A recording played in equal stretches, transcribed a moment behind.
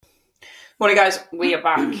Morning, guys. We are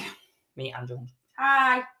back. Me and Jones.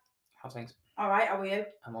 Hi. How's things? All right, how are you?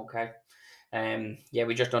 I'm okay. Yeah,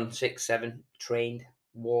 we just done 6, 7, trained,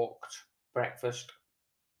 walked, breakfast,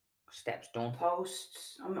 steps done.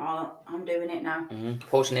 Posts. I'm doing it now.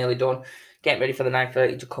 Post nearly done. Getting ready for the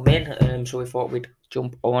 9:30 to come in. So we thought we'd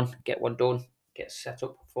jump on, get one done, get set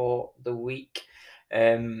up for the week.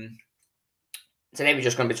 Today we're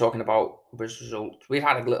just going to be talking about results. We've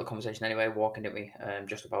had a little conversation anyway, walking, didn't we?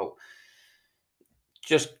 Just about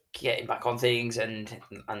just getting back on things and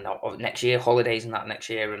next year, holidays and that next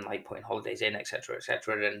year, and like putting holidays in, etc.,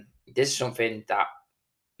 etc. And this is something that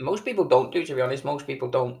most people don't do. To be honest, most people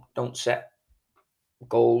don't set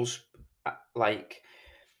goals like,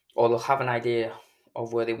 or they'll have an idea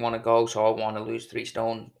of where they want to go. So I want to lose 3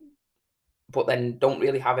 stone, but then don't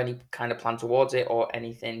really have any kind of plan towards it or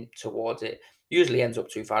anything towards it. Usually ends up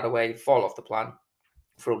too far away, fall off the plan,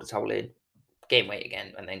 throw the towel in, gain weight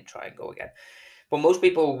again, and then try and go again. But most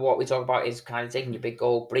people, what we talk about is kind of taking your big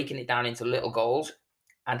goal, breaking it down into little goals,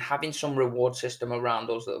 and having some reward system around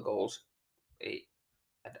those little goals. I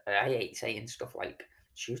hate saying stuff like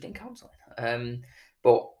shooting counselling,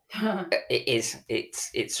 but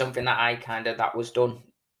it's something that that was done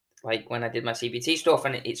like when I did my CBT stuff,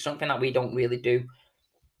 and it's something that we don't really do.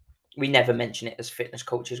 We never mention it as fitness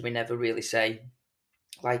coaches. We never really say,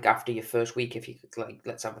 like, after your first week, if you could, like,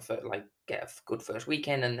 let's have get a good first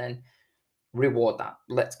weekend and then reward that.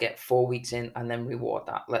 Let's get 4 weeks in and then reward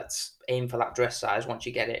that. Let's aim for that dress size. Once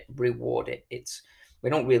you get it, reward it.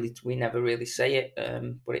 We never really say it,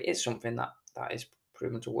 but it is something that is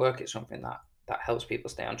proven to work. It's something that helps people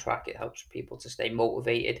stay on track. It helps people to stay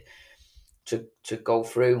motivated to go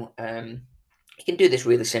through. You can do this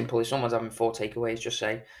really simple. If someone's having 4 takeaways, just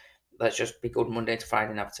say, let's just be good Monday to Friday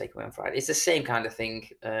and have a takeaway on Friday. It's the same kind of thing.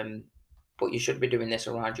 But you should be doing this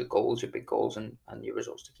around your goals, your big goals, and your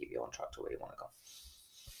results to keep you on track to where you want to go.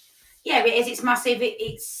 Yeah, it is. It's massive. It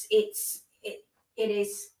is.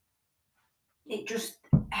 It just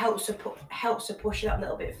helps to push it that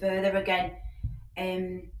little bit further again.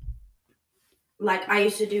 Like I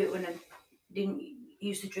used to do it when I didn't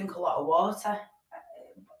used to drink a lot of water.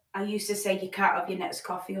 I used to say you can't have your next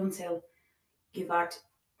coffee until you've had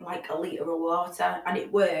like a litre of water, and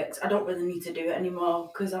it works. I don't really need to do it anymore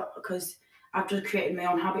because I've just created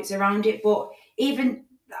my own habits around it. But even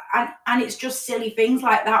and it's just silly things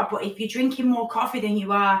like that. But if you're drinking more coffee than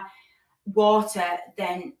you are water,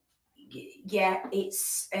 then yeah,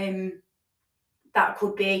 it's that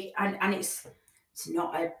could be, and it's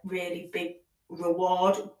not a really big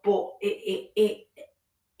reward, but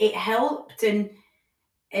it helped, and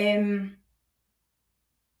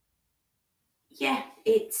yeah,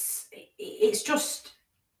 it's just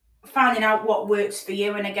finding out what works for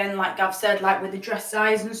you. And again, like I've said, like with the dress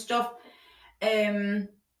size and stuff,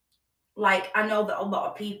 like I know that a lot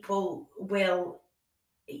of people will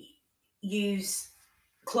use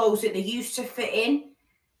clothes that they used to fit in,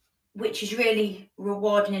 which is really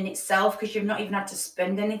rewarding in itself because you've not even had to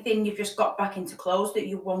spend anything. You've just got back into clothes that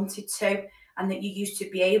you wanted to and that you used to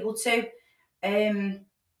be able to. And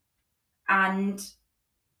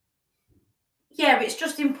yeah, it's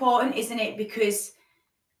just important, isn't it? Because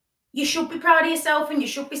you should be proud of yourself and you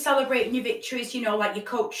should be celebrating your victories. You know, like your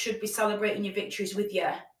coach should be celebrating your victories with you.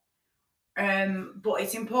 But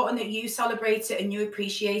it's important that you celebrate it and you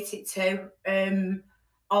appreciate it too.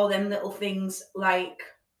 All them little things like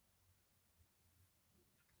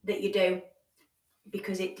that you do,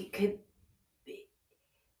 because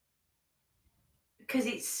because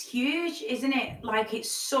it's huge, isn't it? Like it's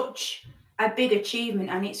such a big achievement,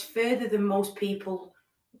 and it's further than most people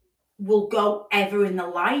will go ever in their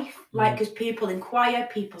life. Like, because people inquire,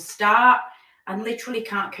 people start, and literally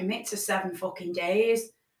can't commit to 7 fucking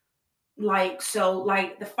days. Like, so,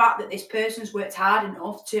 like the fact that this person's worked hard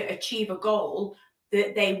enough to achieve a goal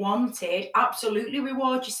that they wanted, absolutely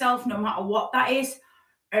reward yourself no matter what that is.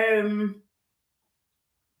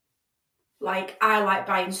 Like I like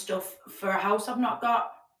buying stuff for a house I've not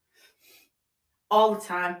got all the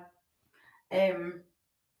time.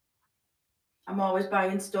 I'm always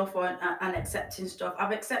buying stuff and accepting stuff.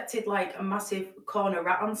 I've accepted like a massive corner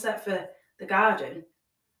rattan set for the garden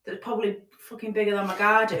that's probably fucking bigger than my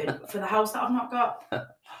garden for the house that I've not got.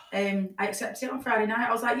 I accepted it on Friday night.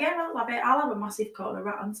 I was like, yeah, I'll have it. I'll have a massive corner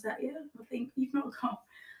rattan set. Yeah, I think you've not got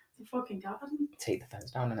the fucking garden. Take the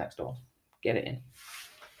fence down the next door. Get it in.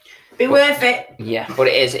 Worth it. Yeah, but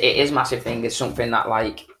it is a massive thing. It's something that,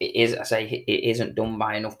 like, it is, I say, it isn't done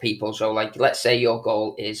by enough people. So, like, let's say your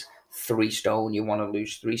goal is 3 stone. You want to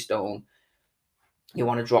lose 3 stone. You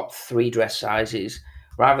want to drop 3 dress sizes.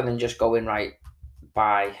 Rather than just going, right,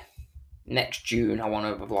 by next June I want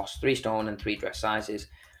to have lost 3 stone and 3 dress sizes.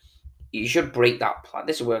 You should break that plan.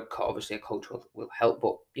 This is where obviously a coach will help,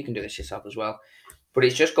 but you can do this yourself as well. But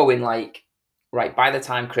it's just going like, right, by the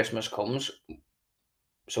time Christmas comes,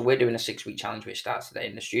 so we're doing a 6-week challenge which starts today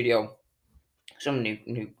in the studio. Some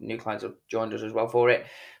new clients have joined us as well for it.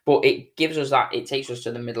 But it gives us that, it takes us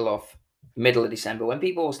to the middle of December when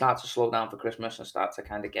people start to slow down for Christmas and start to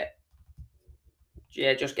kind of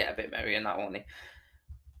just get a bit merry and that, won't they?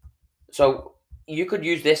 So you could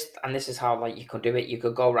use this, and this is how like you could do it. You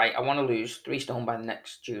could go, right, I want to lose 3 stone by the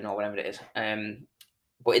next June or whatever it is.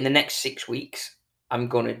 But in the next 6 weeks, I'm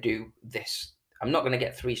gonna do this. I'm not gonna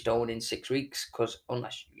get 3 stone in 6 weeks because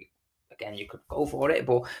unless you could go for it,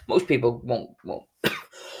 but most people won't.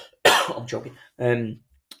 I'm joking.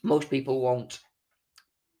 Most people won't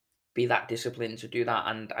be that disciplined to do that,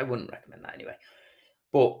 and I wouldn't recommend that anyway.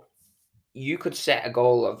 But you could set a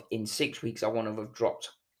goal of in 6 weeks, I want to have dropped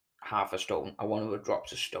half a stone. I want to have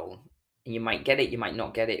dropped a stone. And you might get it, you might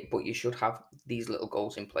not get it, but you should have these little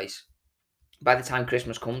goals in place. By the time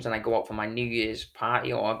Christmas comes and I go out for my New Year's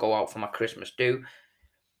party or I go out for my Christmas do,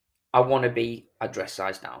 I want to be a dress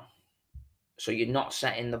size down. So you're not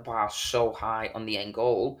setting the bar so high on the end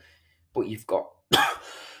goal, but you've got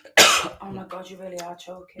Oh my God, you really are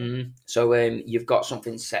choking. So you've got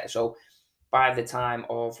something set. So by the time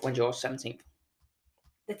of, when's yours, 17th?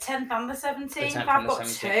 The 10th and the 17th, The 10th I've and the got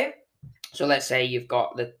 17th. 2. So let's say you've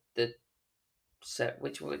got the set,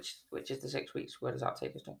 which is the 6 weeks? Where does that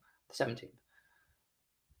take us to? The 17th.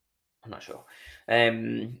 I'm not sure.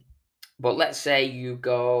 But let's say you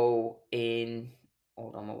go in.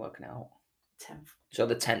 Hold on, we're working it out. 10th. So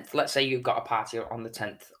the 10th. Let's say you've got a party on the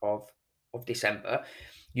 10th of December.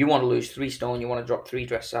 You want to lose 3 stone. You want to drop 3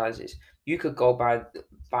 dress sizes. You could go by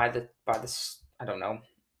the I don't know.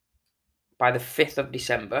 By the 5th of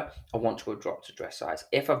December, I want to have dropped a dress size.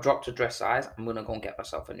 If I've dropped a dress size, I'm gonna go and get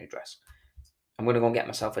myself a new dress. I'm gonna go and get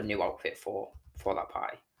myself a new outfit for that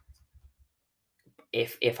party.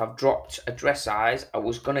 If I've dropped a dress size, I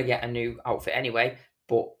was gonna get a new outfit anyway,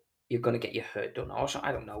 but you're gonna get your hair done or something.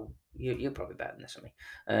 I don't know. You're probably better than this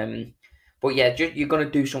than me. But yeah, you're gonna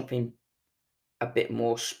do something a bit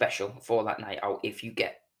more special for that night out if you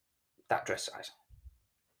get that dress size.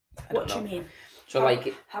 What do you mean? So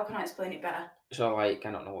how can I explain it better? So I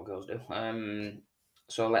don't know what girls do.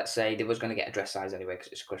 So let's say they was going to get a dress size anyway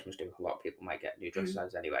because it's Christmas do. A lot of people might get new dress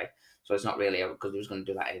size anyway. So it's not really because they was going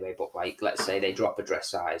to do that anyway. But like, let's say they drop a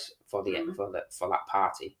dress size for for that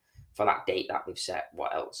party, for that date that they've set.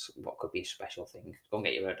 What else? What could be a special thing? Go and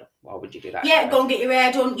get your hair done. Why would you do that? Yeah, go and get your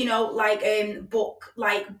hair done. You know,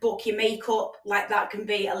 book your makeup. Like that can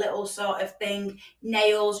be a little sort of thing.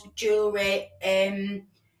 Nails, jewelry.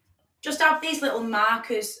 Just have these little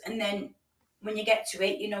markers, and then when you get to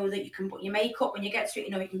it, you know that you can put your makeup. When you get to it, you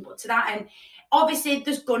know you can put to that. And obviously,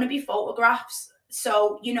 there's going to be photographs.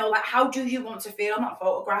 So, you know, like, how do you want to feel on that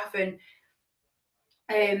photograph?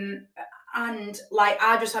 And like,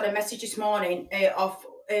 I just had a message this morning of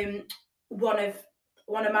one of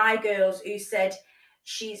my girls who said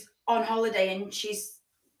she's on holiday and she's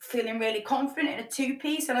feeling really confident in a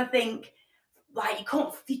 2-piece. And I think, like, you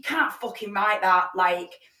can't fucking write that.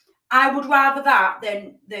 Like, I would rather that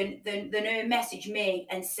than her message me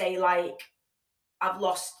and say, like, I've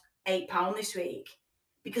lost £8 this week.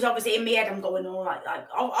 Because obviously in my head I'm going, oh,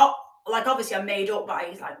 like obviously I'm made up, but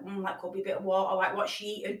it's like, like, could be a bit of water, like, what's she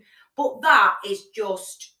eating? But that is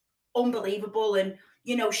just unbelievable. And,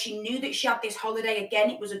 you know, she knew that she had this holiday again.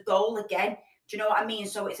 It was a goal again. Do you know what I mean?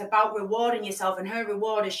 So it's about rewarding yourself, and her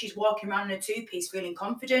reward is she's walking around in a 2-piece feeling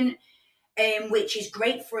confident. Which is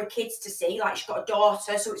great for her kids to see. Like, she's got a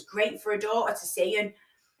daughter, so it's great for a daughter to see. And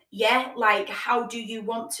yeah, like, how do you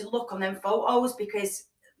want to look on them photos? Because,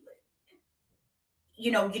 you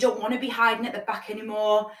know, you don't want to be hiding at the back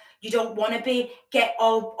anymore. You don't want to be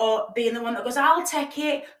or being the one that goes, I'll take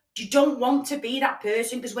it. You don't want to be that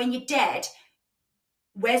person, because when you're dead,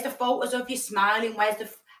 where's the photos of you smiling? Where's the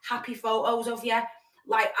happy photos of you?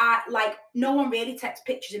 Like, no one really takes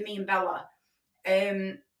pictures of me and Bella.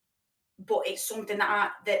 But it's something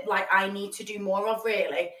that I need to do more of,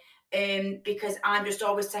 really, because I'm just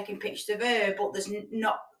always taking pictures of her, but there's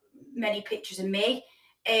not many pictures of me.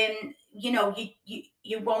 You know,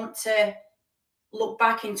 you want to look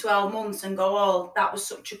back in 12 months and go, oh, that was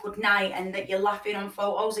such a good night, and that you're laughing on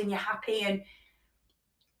photos and you're happy. And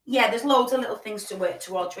yeah, there's loads of little things to work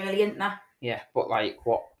towards, really, isn't there? Yeah, but like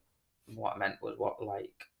what I meant was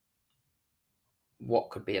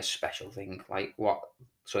what could be a special thing? Like what?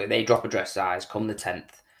 So they drop a dress size come the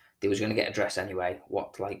 10th. They was going to get a dress anyway.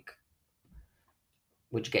 What, like,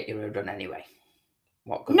 would you get your hair done anyway?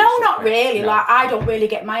 What could No, be not stuck with? really. No. Like, I don't really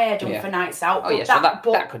get my hair done Yeah. for nights out. Oh but yeah, so that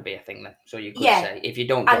but could be a thing then. So you could Yeah. say if you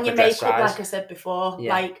don't and drop your a dress makeup, size, like I said before,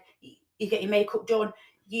 Yeah. like you get your makeup done,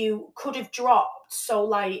 you could have dropped. So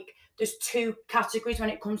like, there's two categories when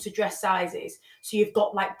it comes to dress sizes. So you've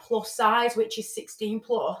got like plus size, which is 16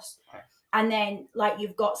 plus, Right. and then like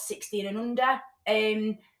you've got 16 and under.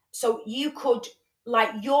 So you could, like,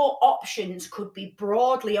 your options could be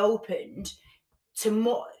broadly opened to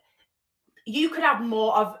more. You could have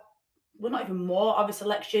more of, well, not even more of a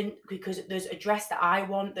selection, because there's a dress that I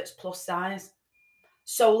want that's plus size.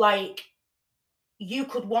 So like, you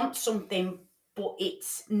could want something, but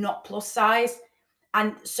it's not plus size,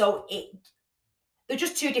 and so they're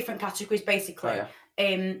just two different categories basically. Oh,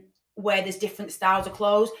 yeah. Where there's different styles of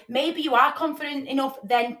clothes. Maybe you are confident enough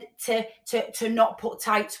then to not put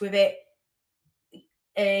tights with it,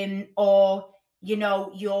 or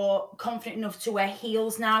you're confident enough to wear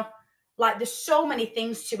heels now. Like, there's so many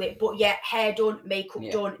things to it, but yeah, hair done, makeup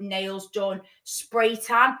Yeah. done, nails done, spray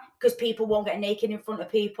tan, because people won't get naked in front of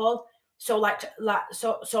people. So like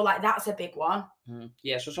that's a big one.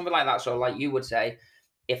 Yeah, so something like that. So like you would say,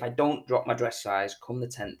 if I don't drop my dress size come the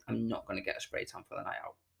 10th, I'm not going to get a spray tan for the night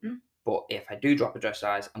out. But if I do drop a dress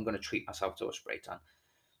size, I'm going to treat myself to a spray tan.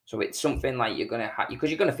 So it's something like you're going to have, because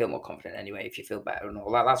you're going to feel more confident anyway if you feel better and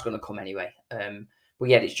all that. That's going to come anyway. But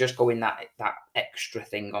yeah, it's just going that extra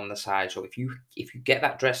thing on the side. So if you get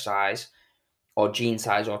that dress size or jean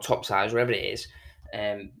size or top size, whatever it is,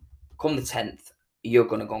 come the 10th, you're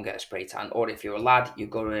going to go and get a spray tan. Or if you're a lad, you're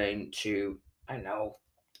going to, I don't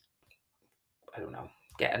know,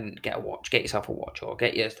 get a watch, get yourself a watch, or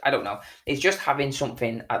get your, I don't know. It's just having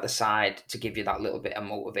something at the side to give you that little bit of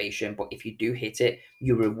motivation. But if you do hit it,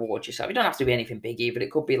 you reward yourself. It don't have to be anything big either.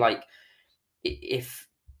 It could be like, if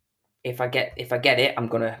I get it, I'm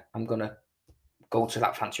gonna go to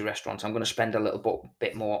that fancy restaurant. I'm gonna spend a little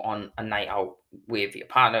bit more on a night out with your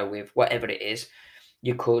partner, with whatever it is.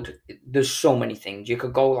 There's so many things. You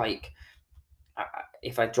could go like,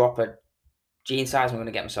 if I drop a jean size, I'm going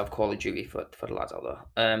to get myself Call of Duty for the lads out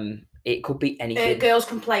there. It could be anything. Girls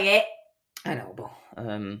can play it. I know, but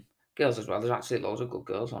girls as well. There's actually loads of good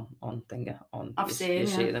girls on Thinger. I've seen,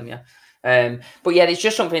 see them, yeah. But yeah, it's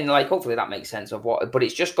just something like, hopefully that makes sense of what. But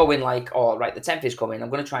it's just going like, oh right, the 10th is coming. I'm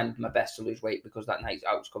going to try and do my best to lose weight because that night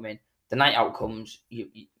out's coming. The night out comes,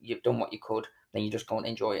 you've done what you could, then you just go and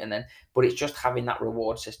enjoy it, and then. But it's just having that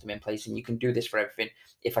reward system in place, and you can do this for everything.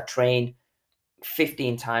 If I train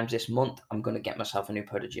 15 times this month, I'm going to get myself a new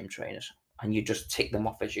pair of gym trainers, and you just tick them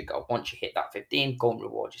off as you go. Once you hit that 15, go and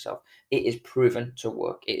reward yourself. It is proven to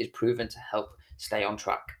work. It is proven to help stay on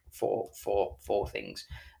track for things.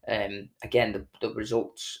 Again, the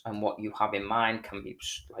results and what you have in mind can be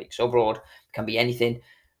like so broad, can be anything,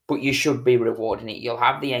 but you should be rewarding it. You'll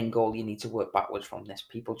have the end goal. You need to work backwards from this.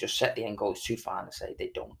 People just set the end goals too far and say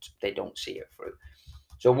they don't see it through.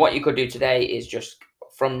 So what you could do today is just,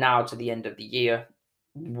 from now to the end of the year,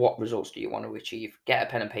 what results do you want to achieve? Get a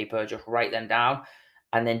pen and paper, just write them down.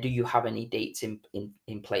 And then, do you have any dates in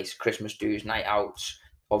place? Christmas dues, night outs,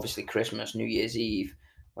 obviously Christmas, New Year's Eve.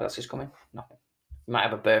 What else is coming? Nothing. You might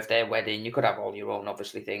have a birthday, a wedding. You could have all your own,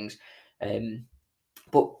 obviously, things.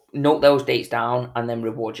 But note those dates down and then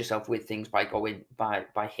reward yourself with things by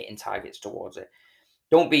hitting targets towards it.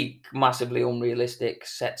 Don't be massively unrealistic.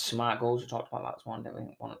 Set smart goals. We talked about that this morning,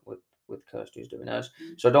 didn't we? With Kirsty who's doing hers.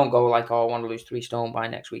 So don't go like, oh, I want to lose 3 stone by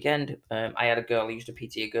next weekend. I had a girl, I used to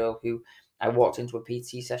PT a girl who I walked into a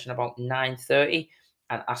PT session about 9:30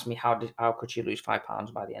 and asked me how could she lose 5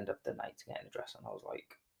 pounds by the end of the night to get in a dress, and I was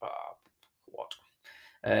like, what?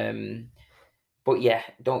 But yeah,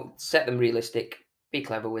 don't set them realistic. Be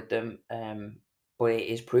clever with them. But it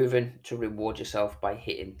is proven to reward yourself by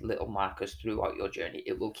hitting little markers throughout your journey.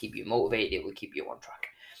 It will keep you motivated. It will keep you on track.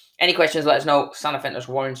 Any questions, let us know. Santa Fitness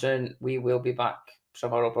Warrington. We will be back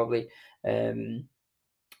tomorrow probably. Our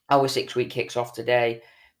 6-week kicks off today.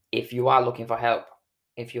 If you are looking for help,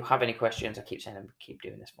 if you have any questions, I keep saying I keep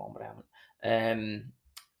doing this form, but I haven't.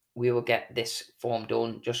 We will get this form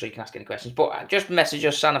done just so you can ask any questions. But just message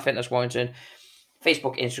us, Santa Fitness Warrington.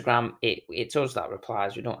 Facebook, Instagram, it's us that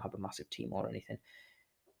replies. We don't have a massive team or anything.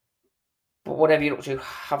 But whatever you're up to,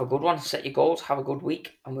 have a good one. Set your goals. Have a good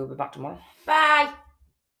week. And we'll be back tomorrow. Bye.